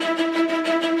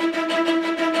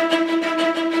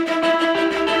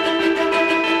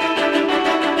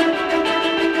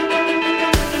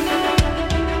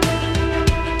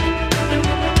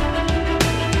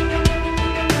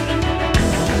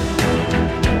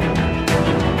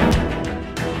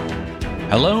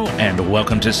Hello and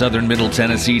welcome to Southern Middle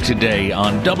Tennessee today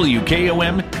on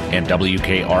WKOM and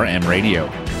WKRM Radio.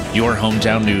 Your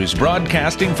hometown news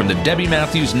broadcasting from the Debbie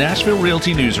Matthews Nashville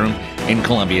Realty Newsroom in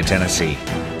Columbia, Tennessee.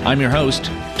 I'm your host,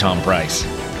 Tom Price.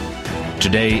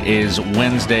 Today is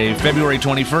Wednesday, February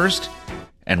 21st,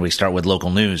 and we start with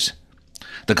local news.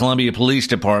 The Columbia Police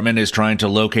Department is trying to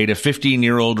locate a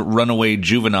 15-year-old runaway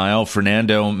juvenile,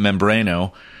 Fernando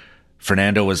Membrano.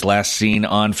 Fernando was last seen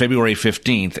on February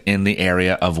 15th in the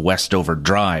area of Westover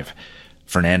Drive.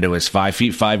 Fernando is 5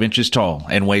 feet 5 inches tall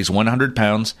and weighs 100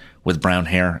 pounds with brown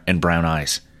hair and brown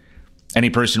eyes. Any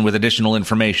person with additional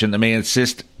information that may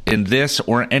assist in this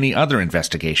or any other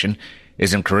investigation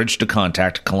is encouraged to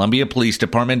contact Columbia Police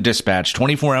Department Dispatch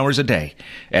 24 hours a day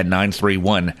at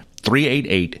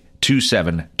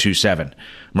 931-388-2727.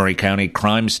 Murray County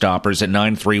Crime Stoppers at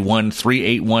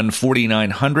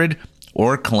 931-381-4900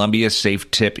 or Columbia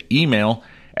Safe Tip email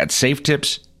at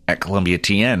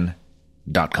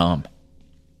safetips@columbiatn.com.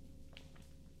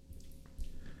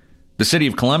 The City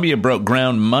of Columbia broke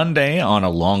ground Monday on a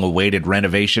long-awaited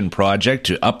renovation project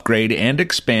to upgrade and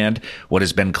expand what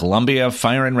has been Columbia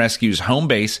Fire and Rescue's home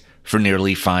base for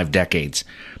nearly 5 decades.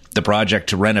 The project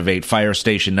to renovate Fire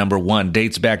Station No. 1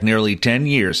 dates back nearly 10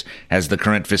 years as the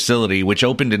current facility, which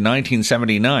opened in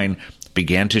 1979,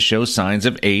 began to show signs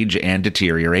of age and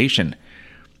deterioration.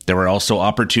 There were also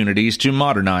opportunities to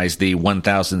modernize the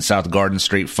 1000 South Garden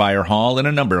Street Fire Hall in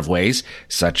a number of ways,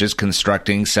 such as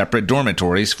constructing separate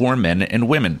dormitories for men and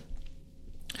women.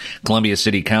 Columbia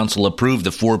City Council approved the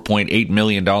 $4.8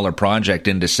 million project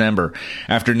in December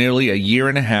after nearly a year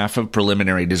and a half of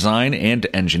preliminary design and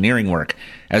engineering work,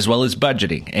 as well as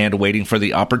budgeting and waiting for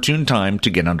the opportune time to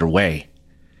get underway.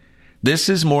 This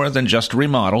is more than just a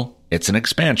remodel, it's an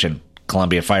expansion,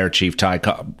 Columbia Fire Chief Ty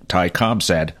Cobb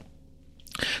said.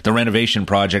 The renovation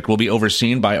project will be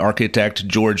overseen by architect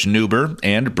George Neuber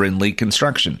and Brindley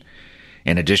Construction.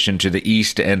 In addition to the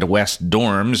east and west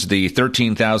dorms, the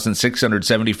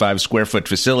 13,675 square foot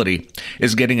facility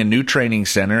is getting a new training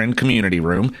center and community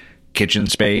room, kitchen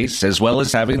space, as well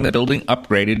as having the building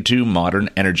upgraded to modern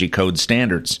energy code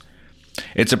standards.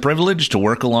 It's a privilege to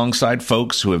work alongside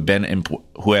folks who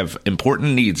have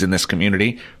important needs in this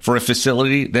community for a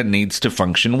facility that needs to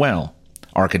function well,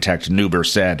 architect Neuber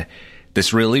said.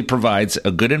 This really provides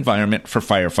a good environment for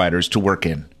firefighters to work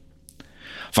in.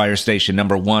 Fire Station No.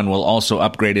 1 will also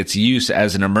upgrade its use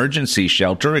as an emergency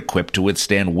shelter equipped to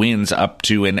withstand winds up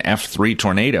to an F3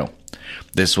 tornado.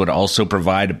 This would also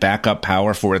provide backup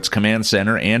power for its command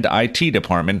center and IT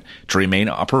department to remain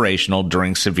operational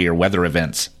during severe weather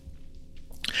events.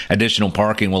 Additional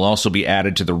parking will also be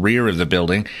added to the rear of the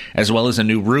building, as well as a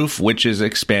new roof which is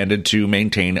expanded to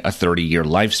maintain a 30-year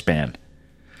lifespan.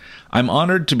 I'm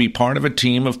honored to be part of a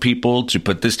team of people to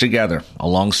put this together,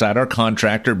 alongside our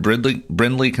contractor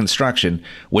Brindley Construction,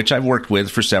 which I've worked with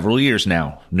for several years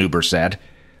now, Neuber said.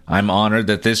 I'm honored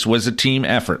that this was a team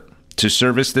effort to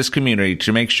service this community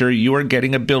to make sure you are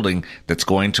getting a building that's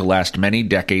going to last many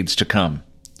decades to come.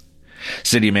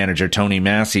 City Manager Tony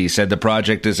Massey said the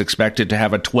project is expected to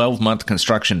have a 12-month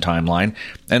construction timeline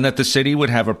and that the city would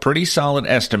have a pretty solid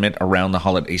estimate around the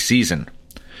holiday season.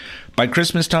 By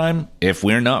Christmas time, if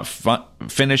we're not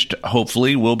finished,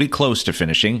 hopefully we'll be close to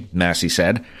finishing, Massey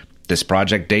said. This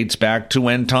project dates back to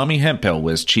when Tommy Hemphill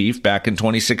was chief back in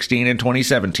 2016 and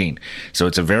 2017, so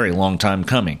it's a very long time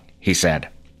coming, he said.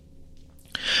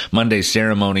 Monday's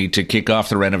ceremony to kick off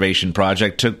the renovation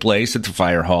project took place at the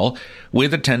fire hall,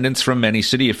 with attendance from many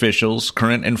city officials,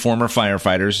 current and former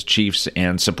firefighters, chiefs,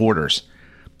 and supporters.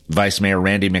 Vice Mayor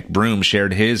Randy McBroom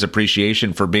shared his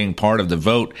appreciation for being part of the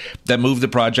vote that moved the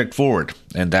project forward,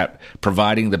 and that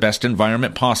providing the best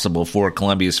environment possible for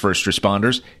Columbia's first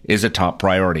responders is a top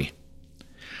priority.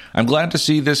 I'm glad to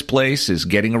see this place is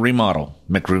getting a remodel,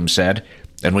 McBroom said,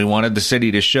 and we wanted the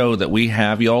city to show that we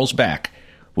have y'all's back.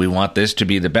 We want this to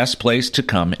be the best place to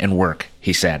come and work,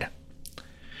 he said.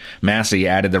 Massey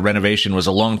added the renovation was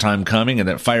a long time coming and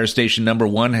that Fire Station No.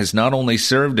 1 has not only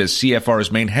served as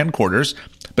CFR's main headquarters,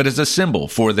 but as a symbol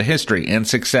for the history and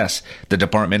success the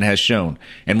department has shown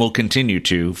and will continue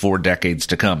to for decades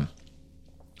to come.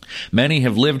 Many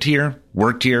have lived here,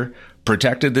 worked here,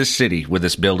 protected this city with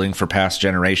this building for past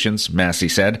generations, Massey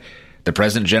said. The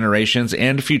present generations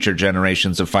and future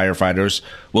generations of firefighters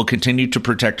will continue to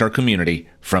protect our community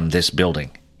from this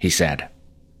building, he said.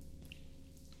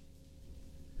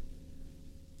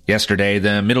 Yesterday,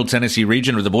 the Middle Tennessee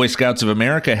region of the Boy Scouts of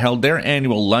America held their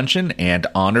annual luncheon and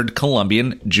honored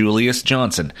Columbian Julius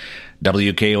Johnson.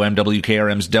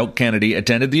 WKOM-WKRM's Delk Kennedy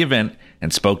attended the event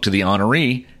and spoke to the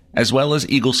honoree, as well as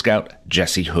Eagle Scout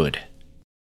Jesse Hood.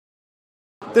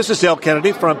 This is Del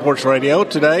Kennedy, Front Porch Radio.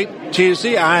 Today,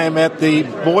 Tuesday, I am at the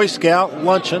Boy Scout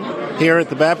Luncheon here at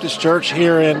the Baptist Church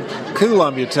here in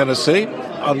Columbia, Tennessee.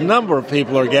 A number of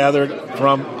people are gathered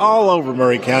from all over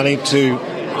Maury County to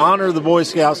honor the Boy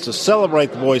Scouts, to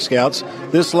celebrate the Boy Scouts.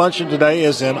 This luncheon today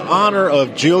is in honor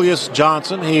of Julius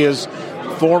Johnson. He is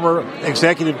former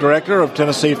Executive Director of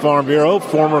Tennessee Farm Bureau,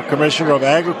 former Commissioner of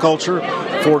Agriculture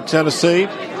for Tennessee.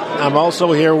 I'm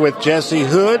also here with Jesse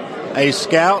Hood, a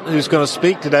scout who's going to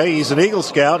speak today. He's an Eagle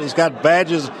Scout. He's got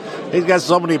badges. He's got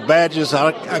so many badges,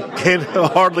 I can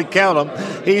hardly count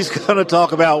them. He's going to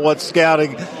talk about what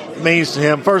scouting means to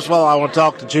him. First of all, I want to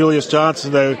talk to Julius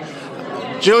Johnson, though.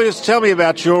 Julius, tell me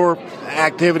about your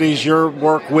activities, your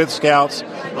work with scouts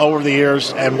over the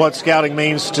years, and what scouting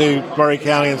means to Maury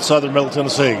County and southern Middle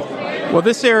Tennessee. Well,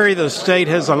 this area of the state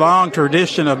has a long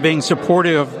tradition of being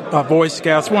supportive of Boy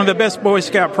Scouts, one of the best Boy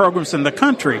Scout programs in the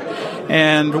country.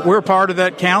 And we're part of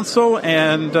that council.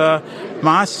 And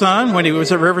my son, when he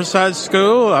was at Riverside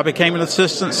School, I became an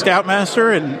assistant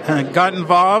scoutmaster and got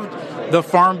involved. The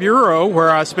Farm Bureau, where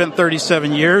I spent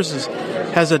 37 years,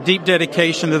 has a deep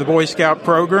dedication to the Boy Scout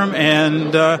program,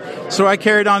 and so I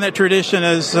carried on that tradition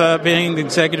as being the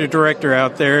executive director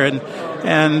out there,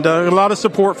 and a lot of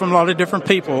support from a lot of different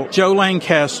people. Joe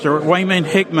Lancaster, Wayman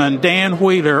Hickman, Dan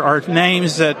Wheeler are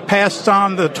names that passed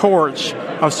on the torch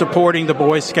of supporting the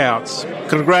Boy Scouts.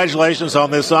 Congratulations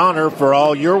on this honor for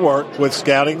all your work with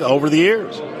scouting over the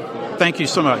years. Thank you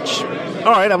so much.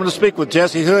 All right, I'm going to speak with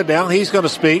Jesse Hood now. He's going to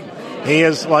speak. He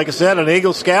is, like I said, an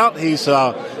Eagle Scout. He's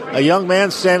a young man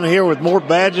standing here with more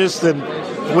badges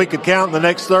than we could count in the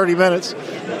next 30 minutes.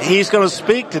 He's going to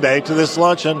speak today to this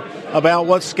luncheon about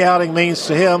what scouting means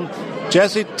to him.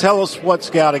 Jesse, tell us what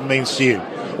scouting means to you.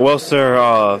 Well,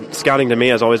 sir, scouting to me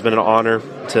has always been an honor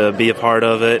to be a part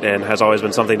of it, and has always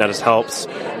been something that has helped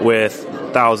with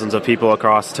thousands of people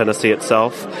across Tennessee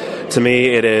itself. To me,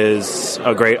 it is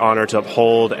a great honor to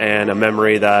uphold, and a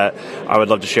memory that I would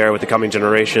love to share with the coming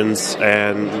generations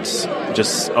and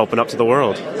just open up to the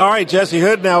world. All right, Jesse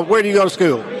Hood, now where do you go to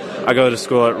school? I go to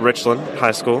school at Richland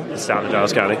High School. It's down in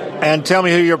Giles County. And tell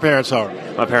me who your parents are.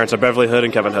 My parents are Beverly Hood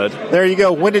and Kevin Hood. There you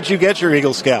go. When did you get your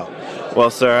Eagle Scout? Well,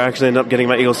 sir, I actually ended up getting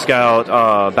my Eagle Scout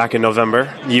back in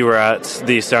November. You were at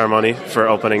the ceremony for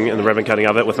opening and the ribbon cutting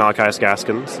of it with Malachi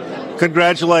Gaskins.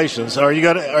 Congratulations. Are you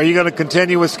going to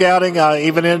continue with scouting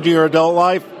even into your adult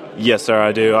life? Yes, sir,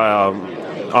 I do.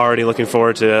 I'm already looking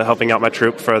forward to helping out my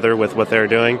troop further with what they're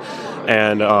doing,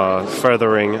 and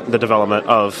furthering the development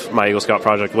of my Eagle Scout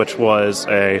project, which was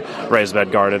a raised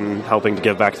bed garden, helping to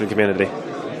give back to the community.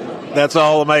 That's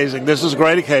all amazing. This is a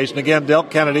great occasion. Again, Del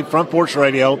Kennedy, Front Porch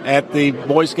Radio, at the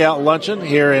Boy Scout Luncheon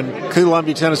here in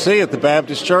Columbia, Tennessee, at the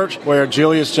Baptist Church, where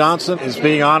Julius Johnson is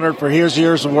being honored for his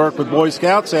years of work with Boy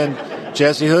Scouts, and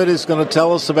Jesse Hood is going to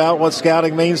tell us about what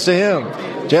scouting means to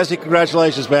him. Jesse,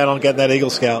 congratulations, man, on getting that Eagle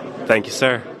Scout. Thank you,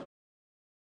 sir.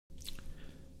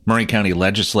 Maury County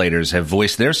legislators have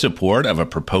voiced their support of a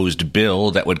proposed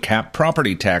bill that would cap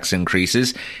property tax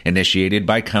increases initiated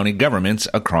by county governments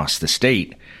across the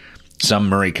state. Some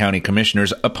Maury County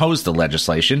commissioners opposed the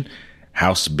legislation.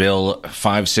 House Bill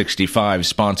 565,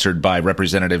 sponsored by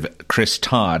Representative Chris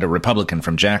Todd, a Republican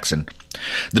from Jackson.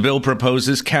 The bill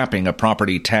proposes capping a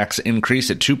property tax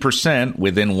increase at 2%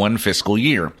 within one fiscal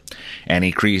year. An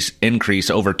increase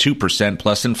over 2%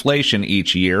 plus inflation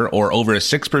each year, or over a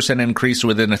 6% increase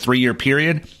within a 3-year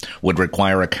period, would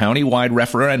require a county-wide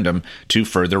referendum to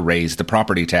further raise the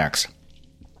property tax.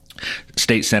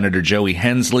 State Senator Joey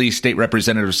Hensley, State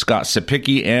Representative Scott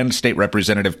Sapicki, and State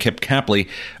Representative Kip Capley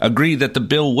agree that the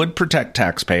bill would protect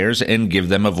taxpayers and give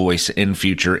them a voice in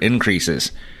future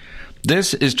increases.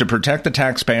 This is to protect the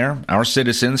taxpayer, our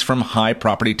citizens, from high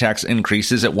property tax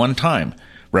increases at one time,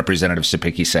 Representative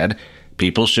Sapicki said.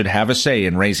 People should have a say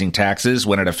in raising taxes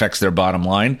when it affects their bottom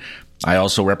line. I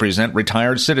also represent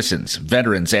retired citizens,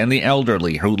 veterans, and the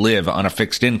elderly who live on a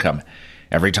fixed income.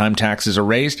 Every time taxes are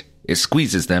raised, it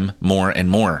squeezes them more and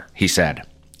more, he said.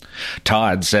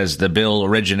 Todd says the bill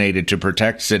originated to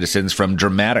protect citizens from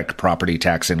dramatic property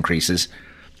tax increases.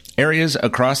 Areas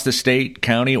across the state,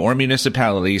 county, or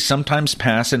municipality sometimes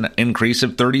pass an increase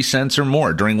of 30 cents or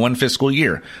more during one fiscal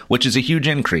year, which is a huge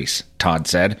increase, Todd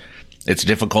said. It's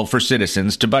difficult for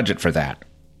citizens to budget for that.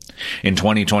 In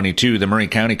 2022, the Maury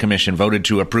County Commission voted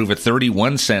to approve a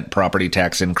 31-cent property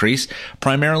tax increase,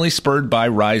 primarily spurred by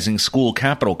rising school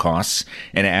capital costs,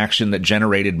 an action that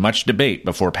generated much debate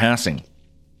before passing.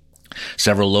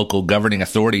 Several local governing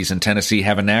authorities in Tennessee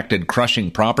have enacted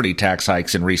crushing property tax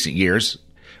hikes in recent years,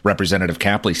 Representative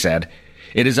Capley said.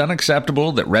 It is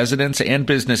unacceptable that residents and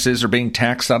businesses are being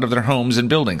taxed out of their homes and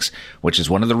buildings, which is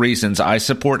one of the reasons I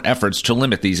support efforts to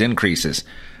limit these increases.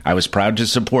 I was proud to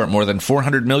support more than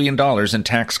 $400 million in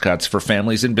tax cuts for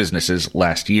families and businesses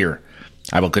last year.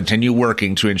 I will continue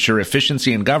working to ensure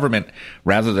efficiency in government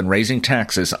rather than raising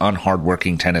taxes on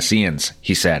hardworking Tennesseans,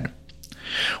 he said.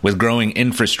 With growing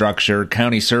infrastructure,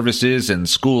 county services, and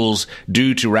schools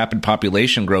due to rapid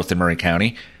population growth in Maury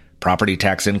County, property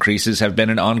tax increases have been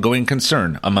an ongoing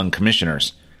concern among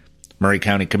commissioners. Maury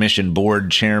County Commission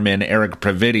Board Chairman Eric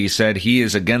Praviti said he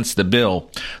is against the bill,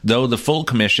 though the full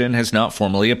commission has not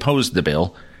formally opposed the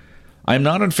bill. I am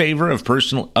not in favor of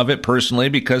it personally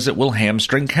because it will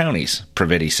hamstring counties,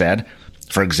 Praviti said.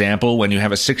 For example, when you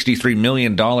have a $63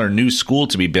 million new school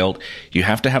to be built, you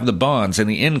have to have the bonds and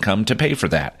the income to pay for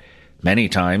that. Many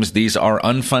times, these are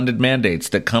unfunded mandates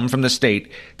that come from the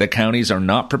state that counties are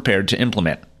not prepared to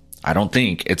implement. I don't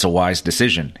think it's a wise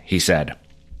decision, he said.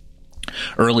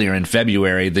 Earlier in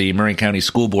February, the Maury County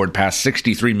School Board passed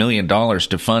 $63 million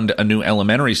to fund a new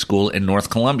elementary school in North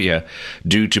Columbia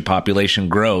due to population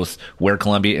growth where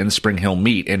Columbia and Spring Hill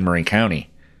meet in Maury County.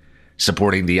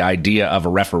 Supporting the idea of a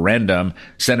referendum,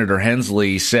 Senator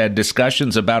Hensley said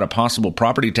discussions about a possible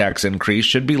property tax increase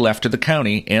should be left to the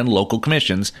county and local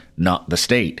commissions, not the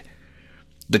state.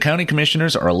 The county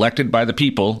commissioners are elected by the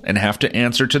people and have to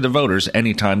answer to the voters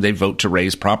anytime they vote to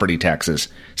raise property taxes,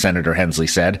 Senator Hensley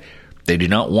said. They do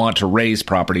not want to raise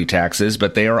property taxes,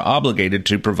 but they are obligated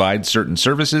to provide certain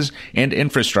services and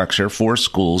infrastructure for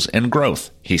schools and growth,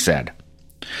 he said.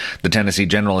 The Tennessee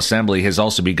General Assembly has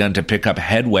also begun to pick up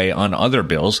headway on other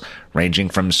bills, ranging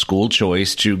from school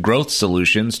choice to growth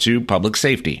solutions to public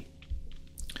safety.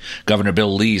 Governor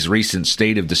Bill Lee's recent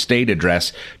State of the State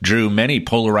address drew many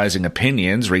polarizing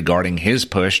opinions regarding his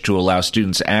push to allow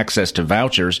students access to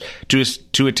vouchers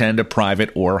to attend a private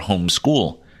or home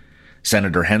school.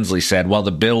 Senator Hensley said while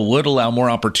the bill would allow more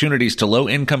opportunities to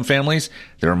low-income families,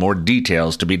 there are more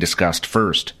details to be discussed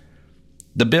first.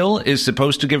 The bill is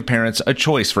supposed to give parents a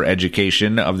choice for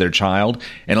education of their child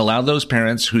and allow those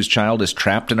parents whose child is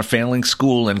trapped in a failing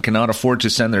school and cannot afford to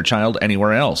send their child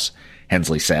anywhere else,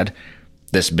 Hensley said.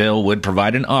 This bill would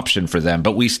provide an option for them,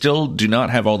 but we still do not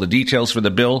have all the details for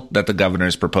the bill that the governor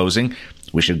is proposing.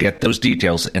 We should get those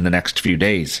details in the next few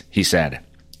days, he said.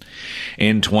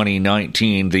 In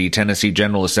 2019, the Tennessee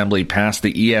General Assembly passed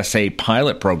the ESA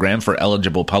pilot program for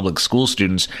eligible public school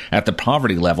students at the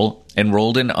poverty level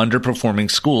enrolled in underperforming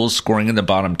schools scoring in the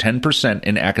bottom 10%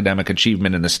 in academic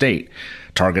achievement in the state,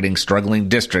 targeting struggling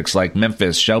districts like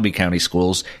Memphis, Shelby County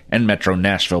Schools, and Metro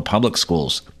Nashville Public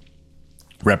Schools.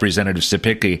 Representative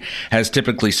Sipicki has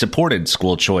typically supported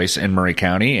school choice in Maury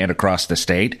County and across the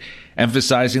state,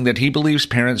 emphasizing that he believes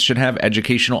parents should have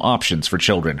educational options for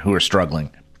children who are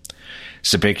struggling.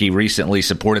 Sipicki recently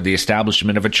supported the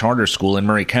establishment of a charter school in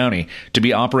Maury County to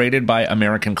be operated by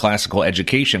American Classical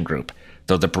Education Group,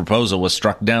 though the proposal was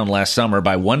struck down last summer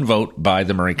by one vote by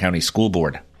the Maury County School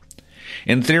Board.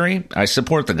 In theory, I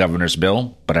support the governor's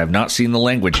bill, but I have not seen the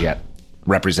language yet,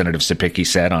 Representative Sipicki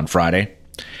said on Friday.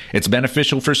 It's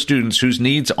beneficial for students whose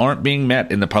needs aren't being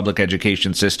met in the public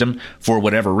education system for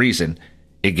whatever reason.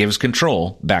 It gives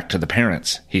control back to the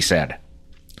parents, he said.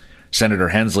 Senator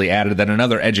Hensley added that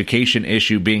another education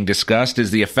issue being discussed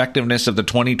is the effectiveness of the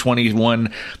 2021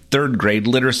 third grade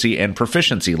literacy and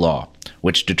proficiency law,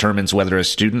 which determines whether a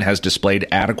student has displayed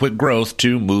adequate growth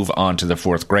to move on to the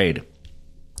fourth grade.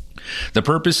 The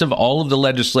purpose of all of the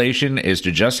legislation is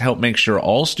to just help make sure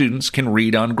all students can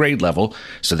read on grade level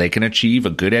so they can achieve a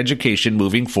good education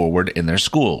moving forward in their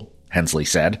school, Hensley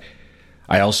said.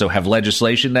 I also have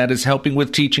legislation that is helping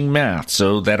with teaching math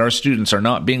so that our students are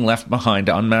not being left behind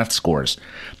on math scores.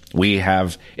 We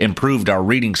have improved our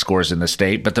reading scores in the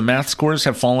state, but the math scores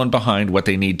have fallen behind what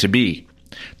they need to be.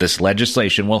 This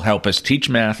legislation will help us teach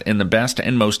math in the best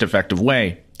and most effective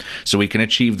way so we can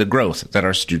achieve the growth that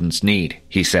our students need,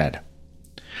 he said.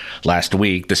 Last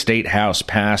week, the State House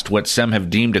passed what some have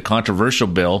deemed a controversial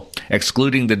bill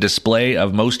excluding the display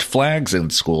of most flags in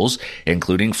schools,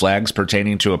 including flags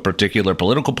pertaining to a particular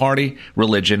political party,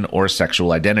 religion, or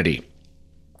sexual identity.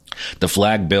 The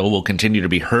flag bill will continue to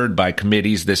be heard by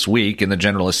committees this week in the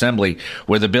General Assembly,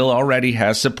 where the bill already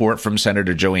has support from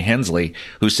Senator Joey Hensley,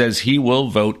 who says he will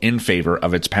vote in favor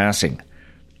of its passing.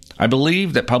 I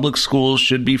believe that public schools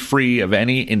should be free of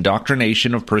any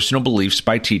indoctrination of personal beliefs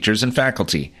by teachers and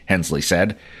faculty, Hensley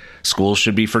said. Schools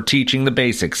should be for teaching the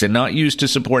basics and not used to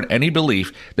support any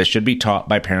belief that should be taught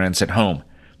by parents at home.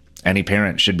 Any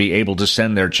parent should be able to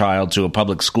send their child to a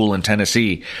public school in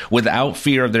Tennessee without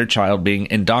fear of their child being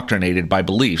indoctrinated by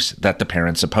beliefs that the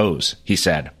parents oppose, he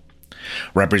said.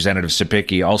 Representative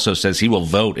Sapicki also says he will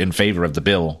vote in favor of the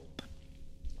bill.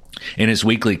 In his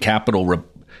weekly Capitol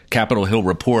Hill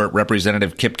report,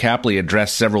 Representative Kip Capley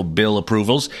addressed several bill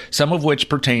approvals, some of which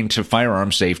pertain to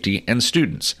firearm safety and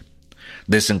students.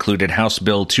 This included House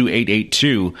Bill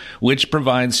 2882, which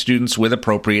provides students with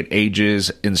appropriate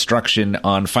ages instruction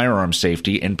on firearm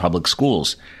safety in public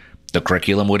schools. The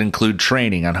curriculum would include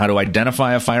training on how to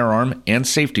identify a firearm and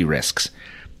safety risks.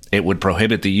 It would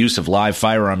prohibit the use of live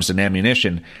firearms and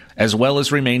ammunition, as well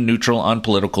as remain neutral on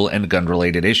political and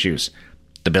gun-related issues.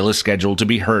 The bill is scheduled to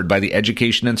be heard by the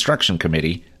Education Instruction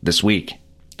Committee this week.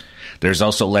 There's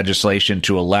also legislation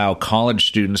to allow college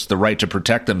students the right to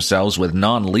protect themselves with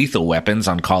non-lethal weapons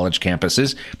on college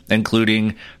campuses,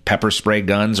 including pepper spray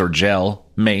guns or gel,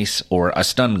 mace, or a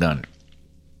stun gun.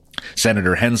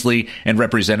 Senator Hensley and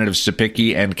Representatives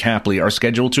Sapicki and Capley are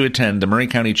scheduled to attend the Murray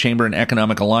County Chamber and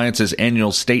Economic Alliance's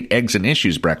annual State Eggs and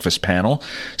Issues breakfast panel,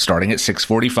 starting at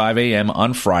 6:45 a.m.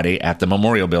 on Friday at the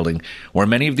Memorial Building, where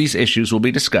many of these issues will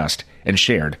be discussed and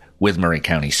shared with Murray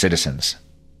County citizens.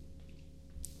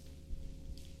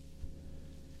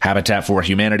 Habitat for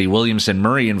Humanity Williamson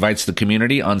Murray invites the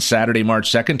community on Saturday,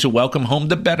 March 2nd to welcome home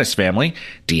the Bettis family,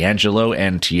 D'Angelo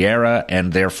and Tiara,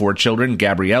 and their 4 children,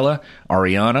 Gabriella,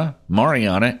 Ariana,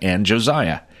 Mariana, and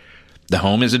Josiah. The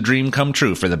home is a dream come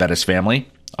true for the Bettis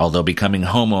family. Although becoming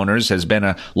homeowners has been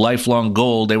a lifelong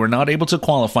goal, they were not able to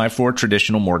qualify for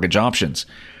traditional mortgage options.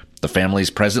 The family's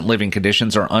present living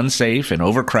conditions are unsafe and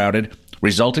overcrowded,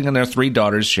 resulting in their 3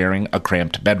 daughters sharing a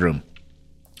cramped bedroom.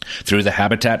 Through the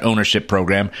Habitat Ownership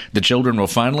Program, the children will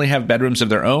finally have bedrooms of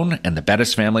their own, and the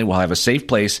Bettis family will have a safe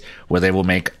place where they will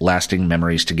make lasting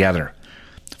memories together.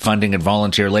 Funding and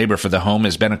volunteer labor for the home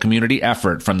has been a community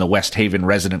effort from the West Haven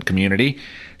resident community.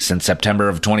 Since September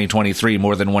of 2023,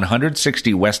 more than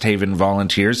 160 West Haven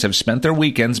volunteers have spent their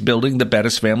weekends building the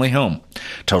Bettis family home,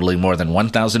 totaling more than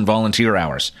 1,000 volunteer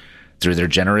hours. Through their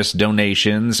generous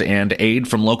donations and aid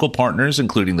from local partners,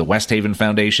 including the West Haven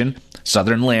Foundation,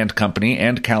 Southern Land Company,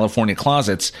 and California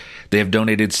Closets, they have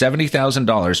donated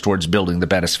 $70,000 towards building the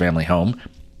Bettis family home.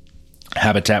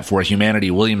 Habitat for Humanity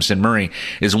Williamson Murray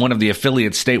is one of the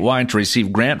affiliates statewide to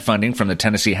receive grant funding from the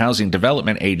Tennessee Housing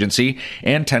Development Agency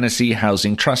and Tennessee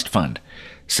Housing Trust Fund.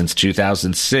 Since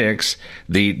 2006,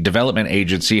 the development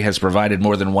agency has provided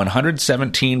more than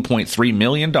 $117.3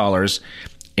 million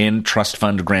in trust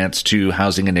fund grants to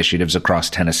housing initiatives across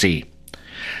Tennessee.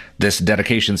 This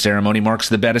dedication ceremony marks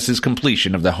the Bettis'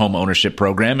 completion of the home ownership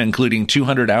program, including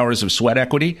 200 hours of sweat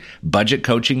equity, budget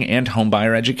coaching, and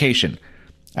homebuyer education.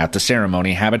 At the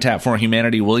ceremony, Habitat for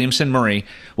Humanity Williamson Murray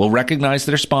will recognize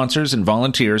their sponsors and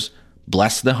volunteers,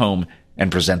 bless the home,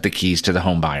 and present the keys to the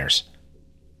home buyers.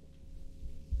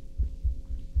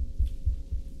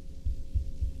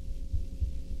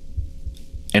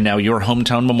 And now your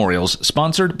hometown memorials,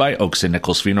 sponsored by Oaks and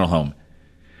Nichols Funeral Home.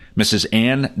 Mrs.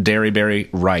 Ann Derryberry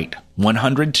Wright,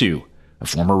 102, a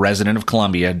former resident of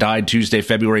Columbia, died Tuesday,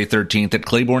 February 13th at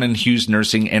Claiborne and Hughes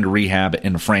Nursing and Rehab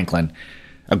in Franklin.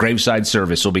 A graveside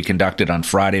service will be conducted on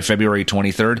Friday, February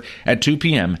 23rd at 2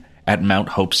 p.m. at Mount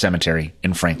Hope Cemetery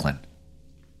in Franklin.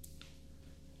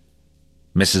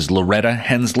 Mrs. Loretta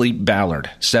Hensley Ballard,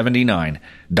 79,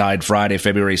 died Friday,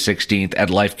 February 16th at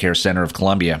Life Care Center of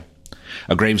Columbia.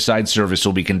 A graveside service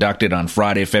will be conducted on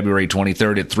Friday, February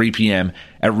 23rd at 3 p.m.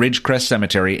 at Ridgecrest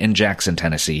Cemetery in Jackson,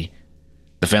 Tennessee.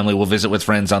 The family will visit with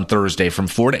friends on Thursday from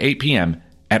 4 to 8 p.m.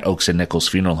 at Oaks and Nichols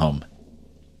Funeral Home.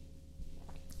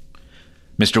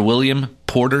 Mr. William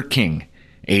Porter King,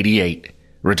 88,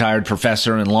 retired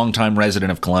professor and longtime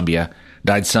resident of Columbia,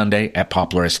 died Sunday at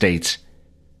Poplar Estates.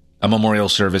 A memorial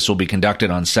service will be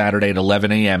conducted on Saturday at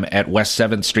 11 a.m. at West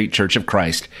 7th Street Church of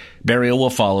Christ. Burial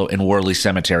will follow in Worley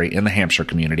Cemetery in the Hampshire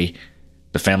community.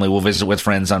 The family will visit with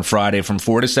friends on Friday from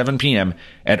 4 to 7 p.m.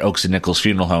 at Oaks and Nichols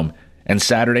Funeral Home, and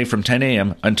Saturday from 10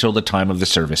 a.m. until the time of the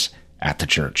service at the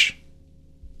church.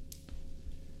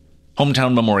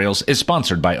 Hometown Memorials is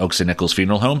sponsored by Oaks and Nichols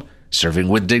Funeral Home, serving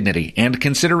with dignity and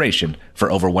consideration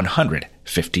for over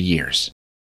 150 years.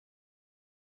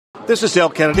 This is Dale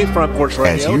Kennedy, Front Porch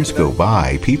Radio. As years go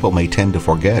by, people may tend to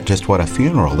forget just what a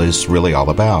funeral is really all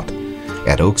about.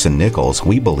 At Oaks and Nichols,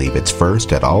 we believe it's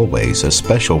first and always a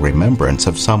special remembrance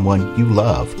of someone you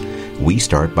love. We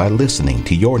start by listening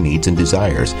to your needs and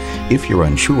desires. If you're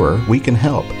unsure, we can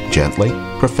help, gently,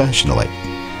 professionally.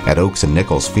 At Oaks and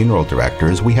Nichols Funeral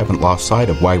Directors, we haven't lost sight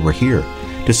of why we're here,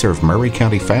 to serve Murray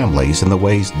County families in the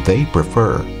ways they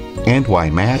prefer. And why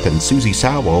Matt and Susie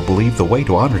Sowell believe the way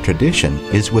to honor tradition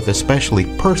is with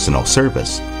especially personal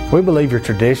service. We believe your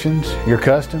traditions, your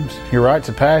customs, your rites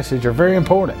of passage are very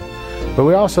important, but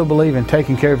we also believe in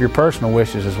taking care of your personal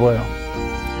wishes as well.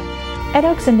 At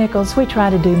Oaks and Nichols, we try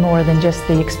to do more than just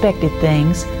the expected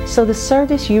things, so the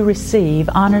service you receive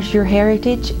honors your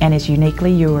heritage and is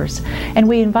uniquely yours, and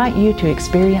we invite you to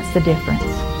experience the difference.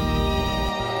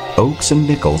 Oaks and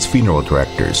Nichols Funeral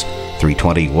Directors,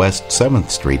 320 West 7th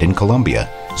Street in Columbia.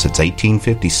 Since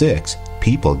 1856,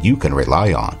 people you can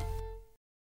rely on.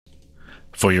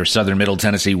 For your southern Middle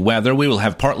Tennessee weather, we will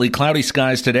have partly cloudy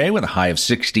skies today with a high of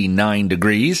 69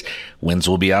 degrees. Winds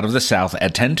will be out of the south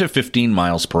at 10 to 15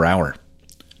 miles per hour.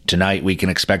 Tonight, we can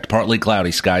expect partly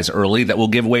cloudy skies early that will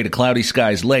give way to cloudy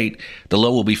skies late. The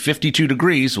low will be 52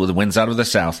 degrees with winds out of the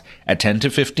south at 10 to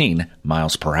 15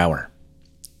 miles per hour.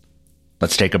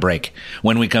 Let's take a break.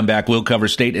 When we come back, we'll cover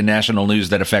state and national news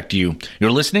that affect you.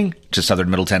 You're listening to Southern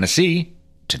Middle Tennessee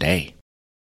Today.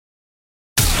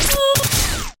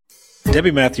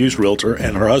 Debbie Matthews, realtor,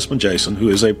 and her husband Jason, who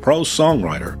is a prose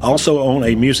songwriter, also own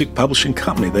a music publishing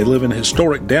company. They live in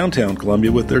historic downtown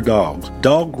Columbia with their dogs.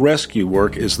 Dog rescue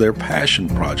work is their passion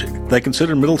project. They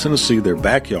consider Middle Tennessee their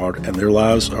backyard, and their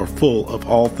lives are full of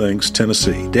all things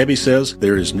Tennessee. Debbie says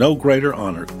there is no greater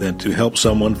honor than to help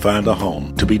someone find a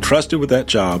home. To be trusted with that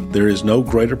job, there is no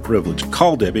greater privilege.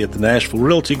 Call Debbie at the Nashville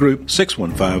Realty Group,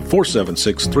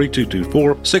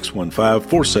 615-476-3224,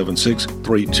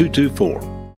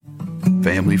 615-476-3224.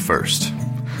 Family first.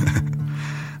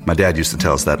 My dad used to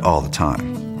tell us that all the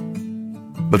time.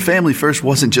 But family first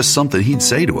wasn't just something he'd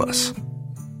say to us.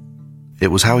 It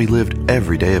was how he lived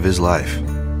every day of his life.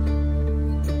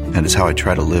 And it's how I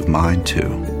try to live mine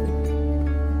too.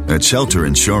 At Shelter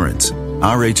Insurance,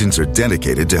 our agents are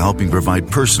dedicated to helping provide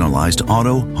personalized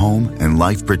auto, home, and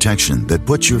life protection that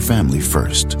puts your family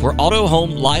first. For auto,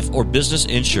 home, life, or business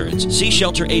insurance, see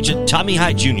Shelter Agent Tommy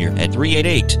Hyde Jr. at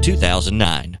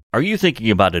 388-2009. Are you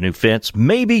thinking about a new fence?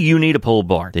 Maybe you need a pole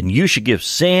barn. Then you should give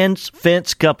Sands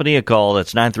Fence Company a call.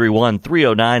 That's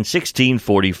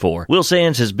 931-309-1644. Will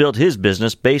Sands has built his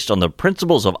business based on the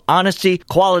principles of honesty,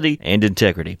 quality, and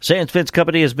integrity. Sands Fence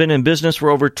Company has been in business for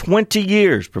over 20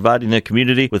 years, providing the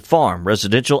community with farm,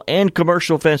 residential, and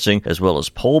commercial fencing, as well as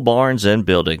pole barns and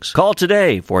buildings. Call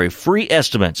today for a free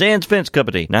estimate. Sands Fence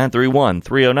Company,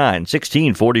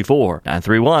 931-309-1644.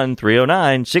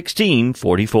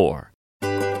 931-309-1644.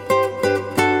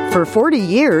 For 40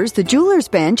 years, the Jewelers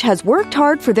Bench has worked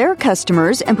hard for their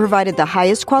customers and provided the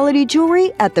highest quality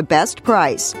jewelry at the best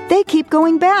price. They keep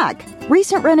going back.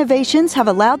 Recent renovations have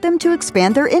allowed them to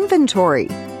expand their inventory.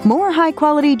 More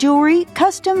high-quality jewelry,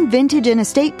 custom vintage and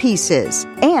estate pieces,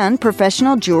 and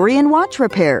professional jewelry and watch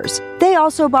repairs. They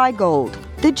also buy gold.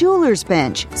 The Jewelers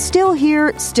Bench. Still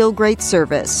here, still great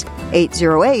service.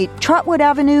 808 Trotwood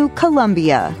Avenue,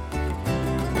 Columbia.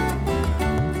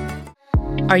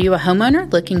 Are you a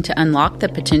homeowner looking to unlock the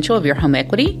potential of your home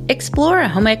equity? Explore a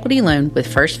home equity loan with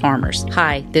First Farmers.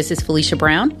 Hi, this is Felicia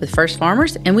Brown with First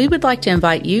Farmers, and we would like to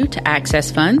invite you to access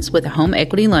funds with a home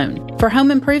equity loan. For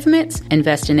home improvements,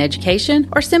 invest in education,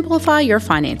 or simplify your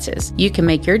finances, you can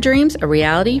make your dreams a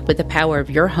reality with the power of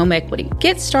your home equity.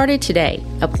 Get started today.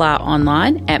 Apply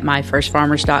online at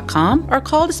myfirstfarmers.com or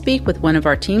call to speak with one of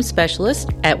our team specialists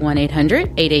at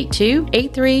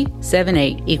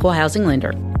 1-800-882-8378, Equal Housing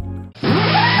Lender.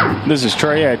 This is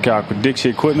Trey Adcock with Dixie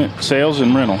Equipment Sales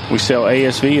and Rental. We sell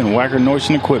ASV and Wacker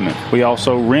Neuson equipment. We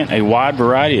also rent a wide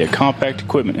variety of compact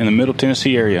equipment in the Middle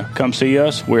Tennessee area. Come see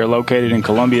us. We are located in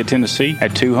Columbia, Tennessee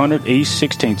at 200 East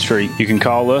 16th Street. You can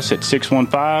call us at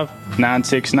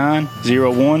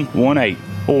 615-969-0118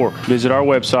 or visit our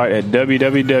website at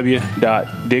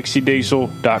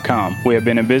www.dixiediesel.com. We have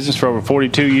been in business for over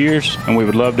 42 years, and we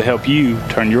would love to help you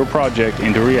turn your project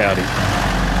into reality.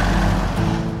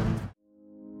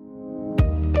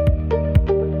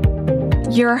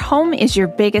 Your home is your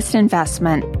biggest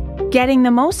investment. Getting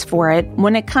the most for it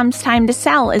when it comes time to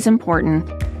sell is important.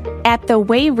 At The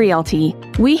Way Realty,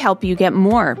 we help you get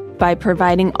more by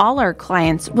providing all our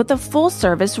clients with a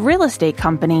full-service real estate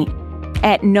company.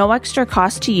 At no extra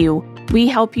cost to you, we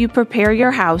help you prepare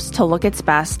your house to look its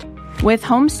best with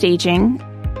home staging,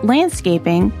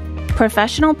 landscaping,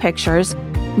 professional pictures,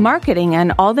 marketing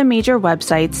on all the major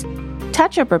websites,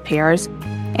 touch-up repairs,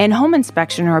 and home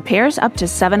inspection repairs up to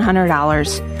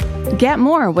 $700. Get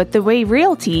more with The Way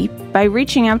Realty by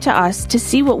reaching out to us to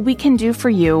see what we can do for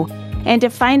you and to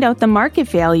find out the market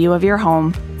value of your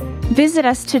home. Visit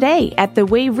us today at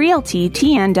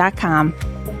thewayrealtytn.com.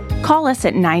 Call us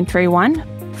at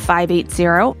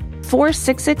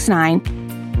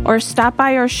 931-580-4669 or stop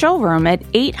by our showroom at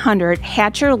 800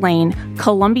 Hatcher Lane,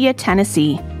 Columbia,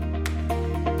 Tennessee.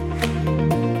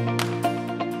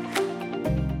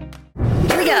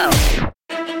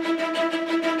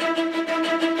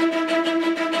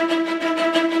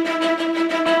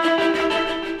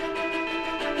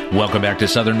 Welcome back to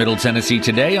Southern Middle Tennessee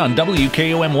Today on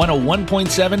WKOM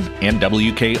 101.7 and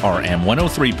WKRM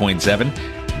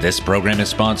 103.7. This program is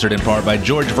sponsored in part by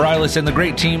George Vrilis and the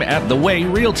great team at The Way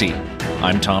Realty.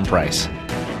 I'm Tom Price.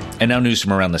 And now news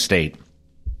from around the state.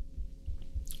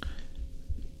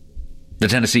 The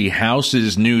Tennessee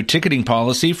House's new ticketing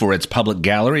policy for its public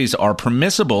galleries are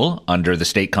permissible under the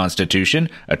state constitution,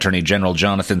 Attorney General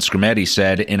Jonathan Skrmetti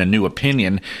said in a new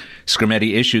opinion.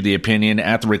 Skrmetti issued the opinion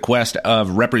at the request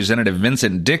of Representative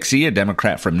Vincent Dixie, a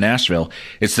Democrat from Nashville.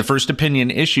 It's the first opinion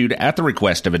issued at the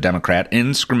request of a Democrat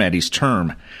in Skrmetti's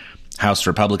term. House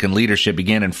Republican leadership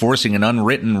began enforcing an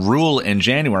unwritten rule in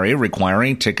January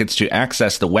requiring tickets to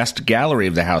access the West Gallery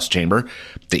of the House chamber.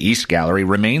 The East Gallery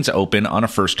remains open on a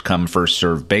first-come,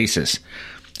 first-served basis.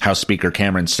 House Speaker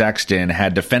Cameron Sexton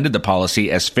had defended the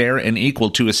policy as fair and equal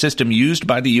to a system used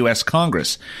by the U.S.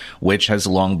 Congress, which has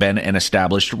long been an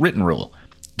established written rule.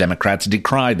 Democrats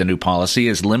decried the new policy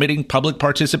as limiting public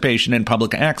participation and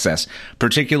public access,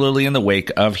 particularly in the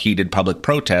wake of heated public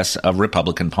protests of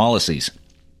Republican policies.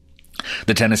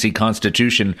 The Tennessee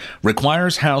Constitution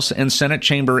requires House and Senate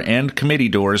chamber and committee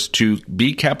doors to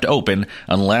be kept open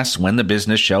unless when the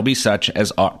business shall be such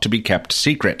as ought to be kept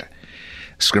secret.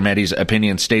 Skrmetti's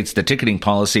opinion states the ticketing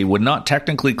policy would not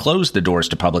technically close the doors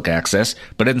to public access,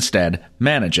 but instead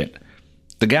manage it.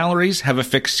 The galleries have a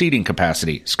fixed seating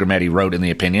capacity, Skrmetti wrote in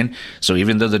the opinion, so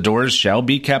even though the doors shall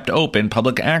be kept open,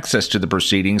 public access to the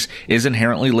proceedings is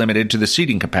inherently limited to the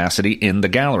seating capacity in the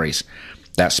galleries.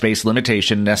 That space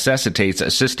limitation necessitates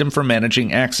a system for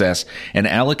managing access and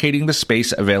allocating the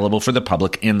space available for the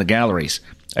public in the galleries.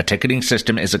 A ticketing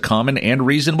system is a common and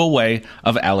reasonable way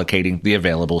of allocating the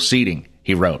available seating,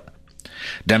 he wrote.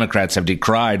 Democrats have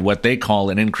decried what they call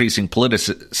an increasing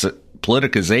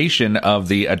politicization of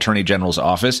the Attorney General's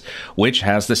office, which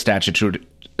has the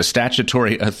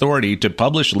statutory authority to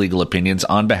publish legal opinions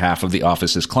on behalf of the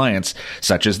office's clients,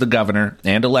 such as the governor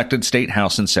and elected state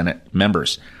House and Senate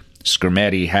members.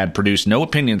 Skrmetti had produced no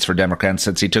opinions for Democrats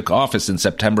since he took office in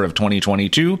September of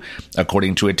 2022,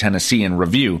 according to a Tennessean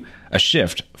Review, a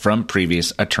shift from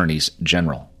previous attorneys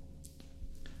general.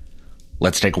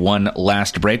 Let's take one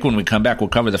last break. When we come back, we'll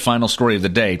cover the final story of the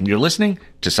day. You're listening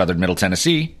to Southern Middle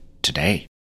Tennessee Today.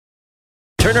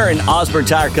 Turner and Osborne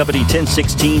Tire Company,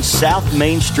 1016 South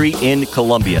Main Street in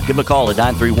Columbia. Give them a call at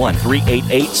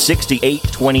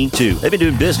 931-388-6822. They've been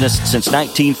doing business since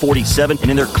 1947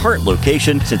 and in their current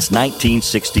location since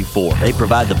 1964. They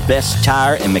provide the best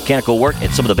tire and mechanical work at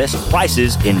some of the best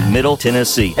prices in Middle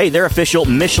Tennessee. Hey, they're official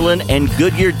Michelin and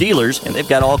Goodyear dealers, and they've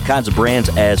got all kinds of brands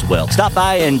as well. Stop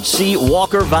by and see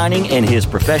Walker Vining and his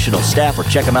professional staff, or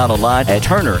check them out online at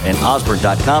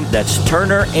turnerandosborne.com. That's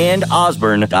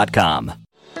turnerandosborne.com.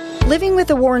 Living with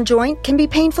a worn joint can be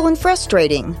painful and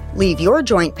frustrating. Leave your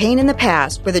joint pain in the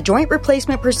past with a joint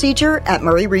replacement procedure at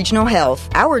Murray Regional Health.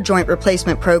 Our joint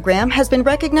replacement program has been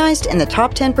recognized in the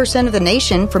top 10% of the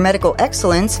nation for medical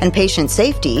excellence and patient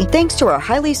safety, thanks to our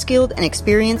highly skilled and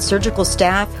experienced surgical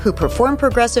staff who perform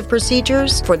progressive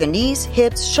procedures for the knees,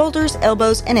 hips, shoulders,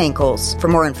 elbows, and ankles. For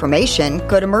more information,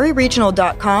 go to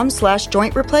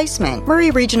murrayregional.com/joint replacement.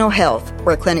 Murray Regional Health,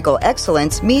 where clinical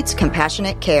excellence meets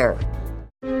compassionate care.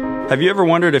 Have you ever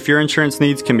wondered if your insurance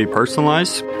needs can be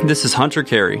personalized? This is Hunter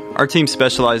Carey. Our team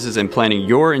specializes in planning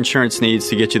your insurance needs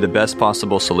to get you the best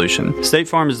possible solution. State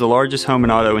Farm is the largest home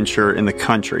and auto insurer in the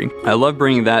country. I love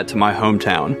bringing that to my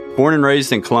hometown. Born and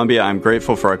raised in Columbia, I'm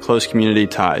grateful for our close community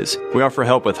ties. We offer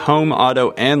help with home,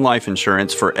 auto, and life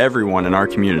insurance for everyone in our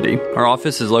community. Our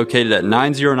office is located at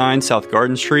 909 South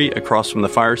Garden Street, across from the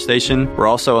fire station. We're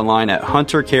also online at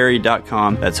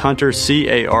huntercarey.com. That's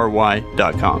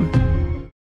huntercary.com.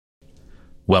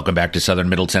 Welcome back to Southern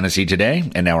Middle Tennessee Today,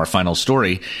 and now our final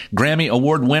story. Grammy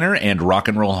Award winner and Rock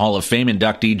and Roll Hall of Fame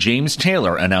inductee James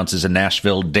Taylor announces a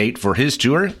Nashville date for his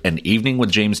tour, An Evening with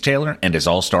James Taylor and his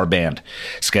All-Star Band.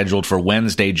 Scheduled for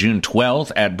Wednesday, June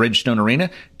 12th at Bridgestone Arena,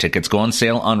 tickets go on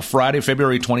sale on Friday,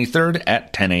 February 23rd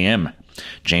at 10 a.m.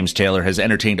 James Taylor has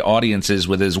entertained audiences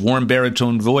with his warm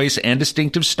baritone voice and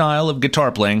distinctive style of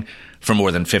guitar playing for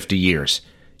more than 50 years.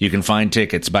 You can find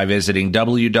tickets by visiting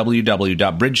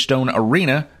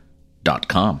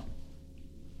www.bridgestonearena.com.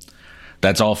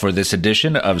 That's all for this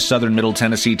edition of Southern Middle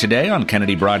Tennessee Today on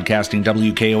Kennedy Broadcasting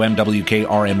WKOM,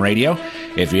 WKRM Radio.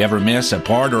 If you ever miss a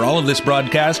part or all of this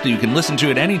broadcast, you can listen to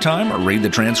it anytime or read the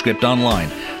transcript online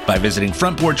by visiting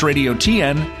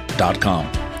frontporchradiotn.com.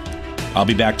 I'll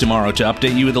be back tomorrow to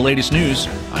update you with the latest news.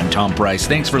 I'm Tom Price.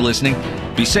 Thanks for listening.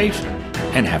 Be safe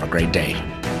and have a great day.